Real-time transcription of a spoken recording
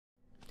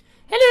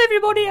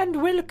everybody,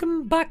 and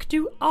welcome back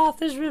to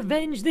Arthur's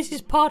Revenge. This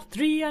is part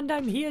 3, and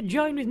I'm here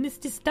joined with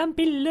Mr.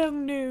 Stumpy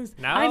Longnose.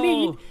 No. I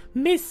mean,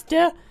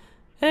 Mr.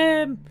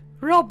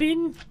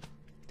 Robin.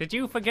 Did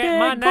you forget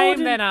my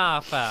name then,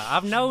 Arthur?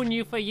 I've known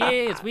you for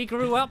years. We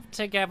grew up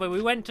together.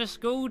 We went to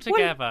school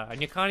together, and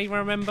you can't even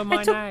remember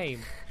my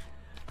name.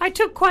 I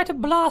took quite a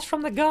blast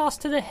from the gas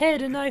to the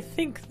head, and I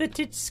think that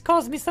it's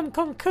caused me some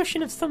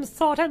concussion of some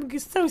sort. I'm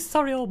so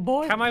sorry, old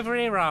boy. Come over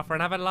here, Arthur,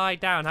 and have a lie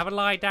down. Have a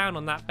lie down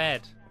on that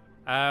bed.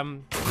 Ah!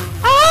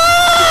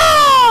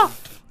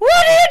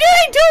 What are you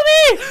doing to me?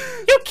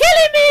 You're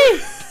killing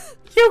me!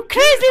 You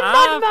crazy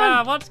madman!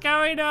 Arthur, what's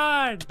going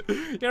on?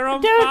 You're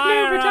on Don't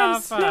fire, know, but I'm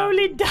Arthur.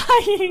 slowly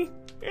dying.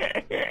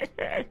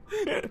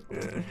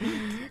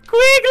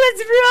 Quick,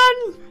 let's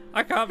run!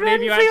 I can't Run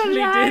believe you for your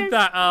actually life. did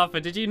that, Arthur.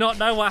 Did you not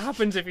know what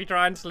happens if you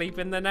try and sleep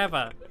in the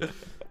nether?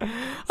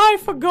 I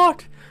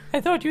forgot.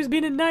 I thought you was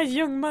being a nice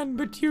young man,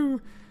 but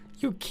you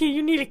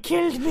nearly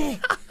killed me.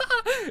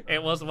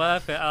 It was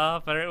worth it,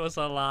 Arthur. It was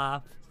a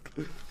laugh.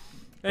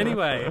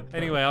 Anyway,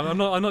 I'm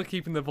not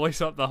keeping the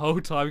voice up the whole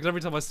time because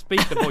every time I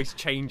speak, the voice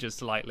changes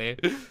slightly.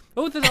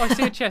 Oh, I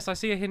see a chest. I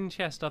see a hidden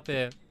chest up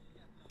here.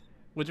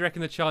 What do you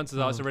reckon the chances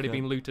are it's already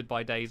been looted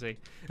by Daisy?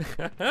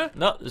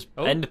 No, there's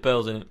ender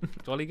pearls in it.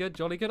 Jolly good,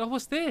 jolly good. Oh,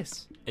 what's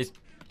this? It's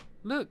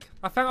Look,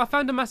 I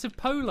found a massive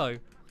polo.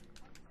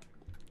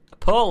 a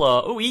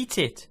polo. Oh, eat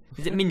it.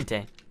 Is it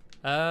minty?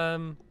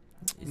 No,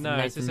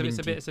 nice it's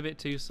and a bit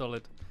too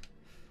solid.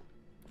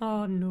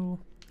 Oh no.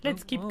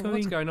 Let's keep going.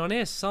 What's going on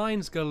here?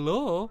 Signs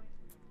galore.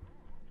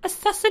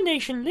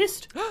 Assassination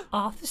list.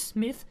 Arthur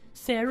Smith,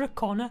 Sarah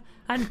Connor,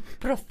 and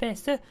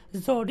Professor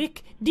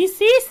Zorik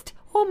deceased.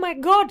 Oh my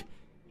God.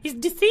 He's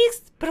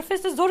deceased.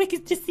 Professor Zorik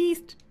is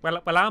deceased.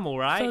 Well, I'm all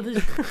right.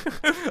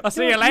 So I'll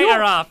see you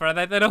later, Arthur.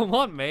 They don't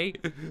want me.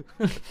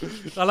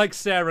 I like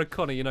Sarah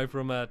Connor, you know,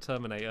 from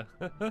Terminator.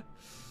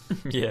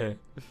 Yeah.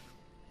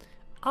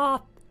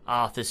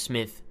 Arthur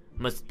Smith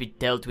must be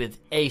dealt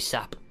with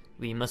ASAP.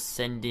 We must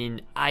send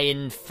in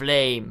Iron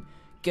Flame.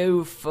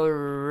 Go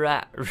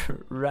for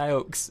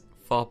Raux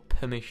for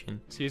permission.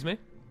 Excuse me?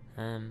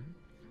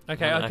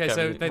 Okay,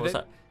 so what's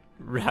that?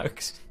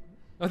 Raux.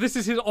 Oh, this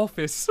is his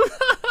office.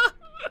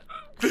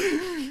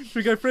 Should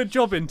we go for a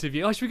job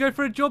interview? Oh, should we go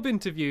for a job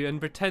interview and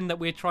pretend that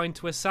we're trying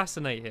to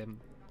assassinate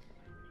him?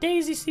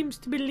 Daisy seems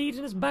to be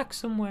leading us back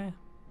somewhere.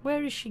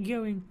 Where is she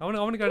going? I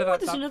want to go to that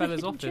there's another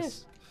fella's hidden office.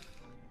 chest.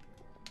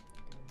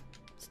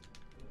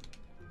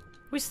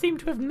 We seem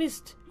to have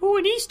missed... Oh,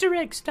 an Easter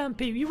egg,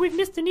 Stampy. We've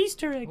missed an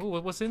Easter egg. Oh,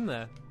 what's in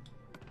there?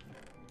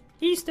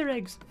 Easter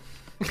eggs.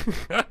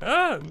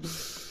 Can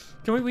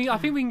we? I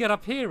think we can get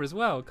up here as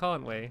well,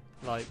 can't we?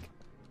 Like,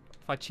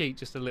 if I cheat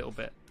just a little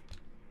bit.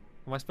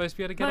 Am I supposed to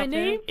be able to get My up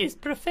name here? is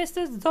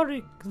Professor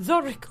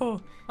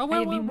Zoriko. Oh, I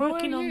have been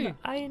working on the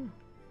iron...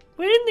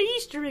 We're in the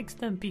Easter egg,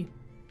 Stampy.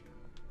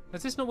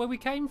 Is this not where we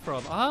came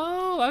from?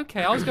 Oh,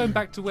 okay. I was going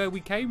back to where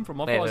we came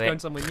from. I thought I was going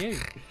somewhere new.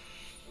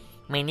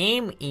 My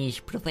name is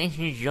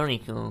Professor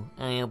Zoriko.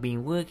 I have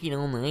been working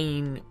on the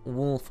Iron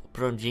Wolf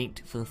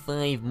project for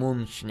 5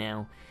 months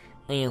now.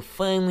 I have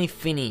finally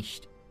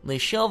finished. The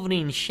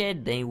shoveling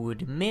shed they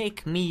would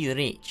make me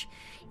rich.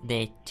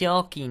 They're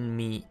talking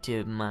me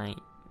to my...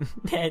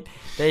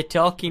 they're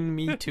talking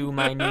me to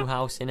my new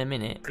house in a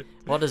minute.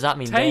 What does that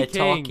mean? They're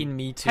talking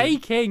me to...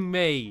 Taking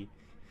me!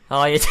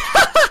 Oh, yeah.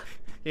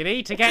 You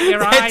need to get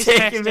your eyes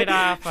tested,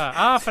 Arthur.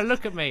 Arthur,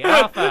 look at me.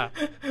 Arthur,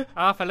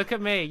 look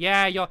at me.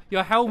 Yeah,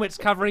 your helmet's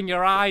covering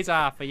your eyes,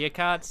 Arthur. You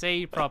can't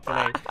see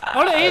properly.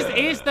 Oh, look,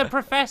 here's the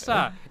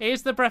professor.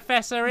 Here's the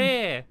professor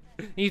here.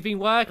 He's been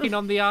working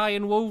on the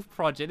Iron Wolf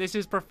project. This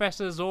is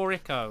Professor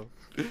Zoriko.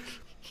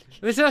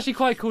 This is actually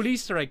quite a cool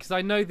Easter egg because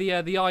I know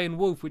the Iron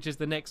Wolf, which is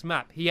the next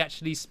map. He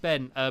actually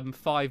spent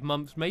 5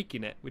 months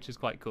making it, which is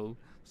quite cool.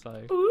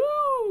 So.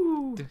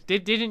 Ooh.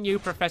 Didn't you,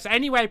 Professor?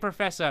 Anyway,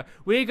 Professor,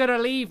 we're going to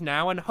leave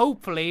now, and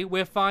hopefully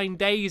we'll find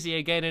Daisy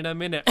again in a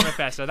minute,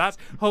 Professor. That's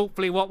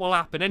hopefully what will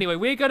happen. Anyway,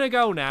 we're going to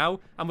go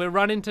now, and we'll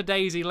run into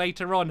Daisy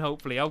later on,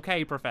 hopefully.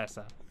 Okay,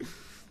 Professor?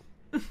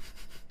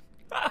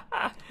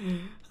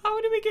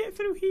 How do we get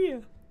through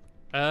here?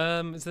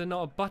 Is there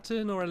not a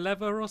button or a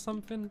lever or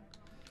something?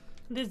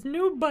 There's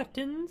no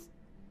buttons.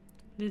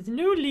 There's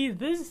no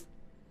levers.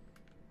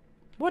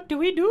 What do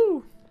we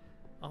do?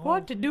 Oh,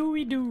 What do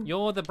we do?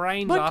 you're the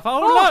brains, But- Arthur.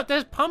 Oh, look,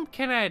 there's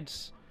pumpkin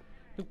heads.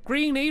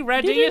 Greenie,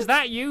 Reddy, is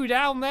that you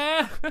down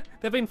there?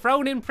 They've been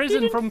thrown in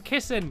prison from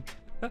kissing.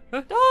 Oh, the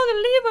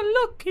lever!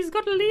 Look, he's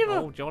got a lever.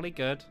 Oh, jolly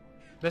good.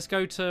 Let's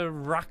go to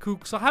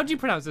Rakuk. So, how do you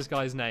pronounce this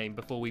guy's name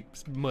before we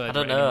murder I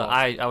don't him know.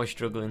 anymore? I was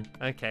struggling.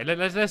 Okay,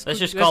 let's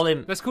just call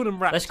him- Let's call him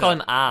Raptor. Let's call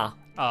him R.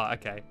 Oh,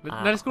 okay.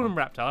 Let's call him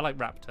Raptor. I like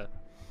Raptor.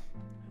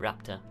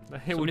 Raptor.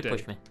 It will Somebody do.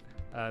 push me.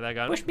 There you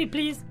go. Push me,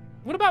 please.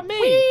 What about me?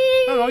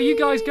 Oh, you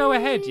guys go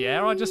ahead,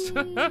 yeah? I just.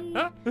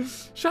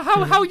 So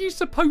how are you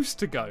supposed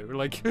to go,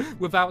 like,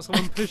 without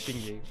someone pushing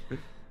you?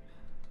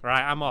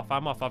 Right, I'm off.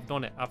 I've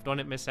done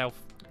it myself.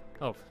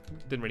 Oh,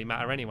 didn't really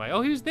matter anyway.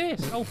 Oh, who's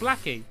this? Oh,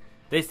 Blackie.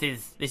 This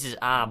is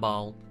our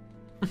ball.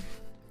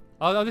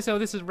 Oh, this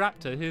is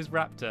Raptor. Here's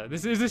Raptor.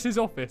 This is his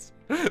office.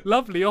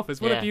 Lovely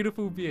office. What a Yeah.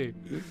 beautiful view.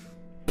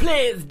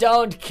 Please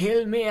don't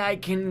kill me, I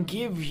can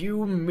give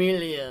you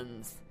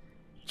millions.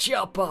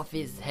 Chop off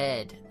his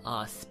head,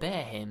 or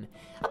spare him.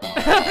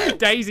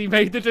 Daisy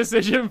made the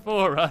decision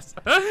for us.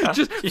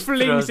 Just Just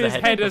flings throws the his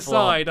head head on the floor.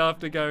 aside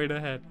after going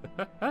ahead.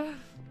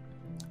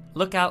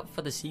 Look out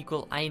for the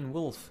sequel, Iron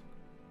Wolf.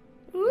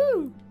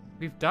 Ooh.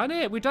 We've done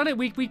it. We've done it.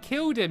 We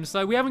killed him.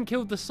 So we haven't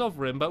killed the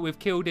Sovereign, but we've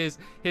killed his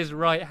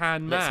right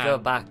hand man. Let's go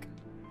back.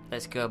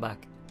 Let's go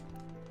back.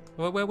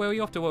 Where are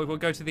you off to? We'll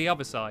go to the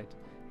other side.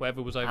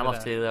 Whatever was over I'm there.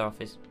 off to the other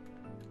office.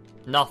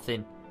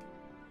 Nothing.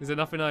 Is there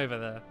nothing over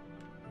there?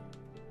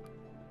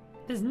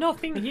 There's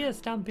nothing here,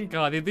 Stampy.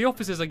 God, the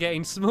offices are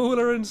getting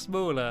smaller and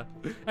smaller.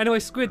 Anyway,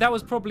 Squid, that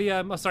was probably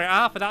sorry,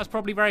 Arthur, that was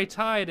probably very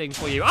tiring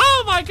for you.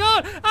 Oh my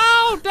God!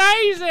 Oh,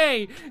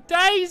 Daisy,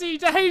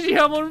 Daisy,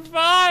 I'm on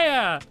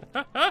fire!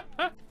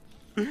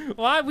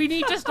 Why? We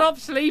need to stop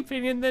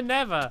sleeping in the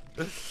Nether.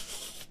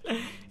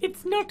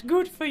 It's not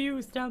good for you,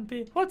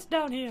 Stampy. What's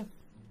down here?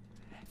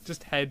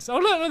 Just heads. Oh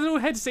look, a little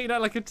head sitting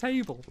out like a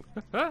table.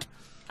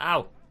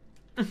 Ow.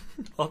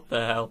 What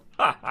the hell?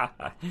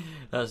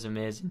 That's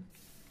amazing.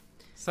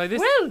 So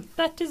this. Well,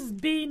 that has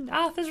been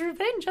Arthur's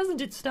Revenge,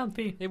 hasn't it,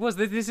 Stampy? It was.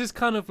 This is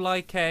kind of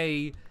like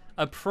a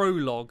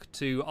prologue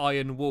to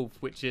Iron Wolf,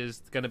 which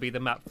is going to be the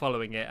map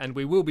following it, and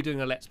we will be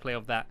doing a let's play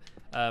of that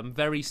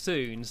very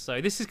soon.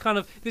 So this is kind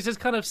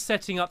of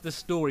setting up the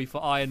story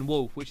for Iron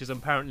Wolf, which is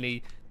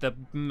apparently the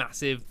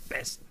massive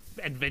best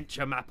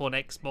adventure map on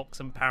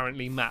Xbox,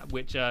 apparently map,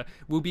 which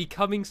will be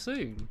coming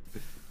soon.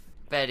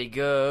 Very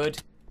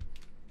good.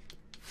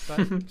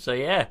 So, So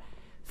yeah,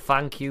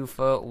 thank you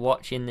for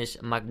watching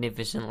this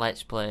magnificent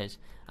Let's Plays.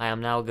 I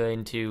am now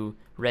going to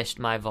rest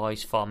my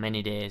voice for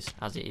many days,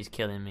 as it is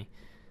killing me.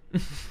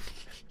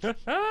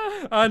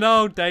 I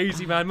know,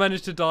 Daisy man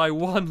managed to die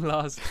one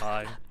last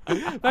time.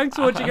 Thanks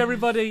for watching,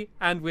 everybody,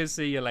 and we'll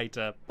see you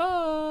later. Bye.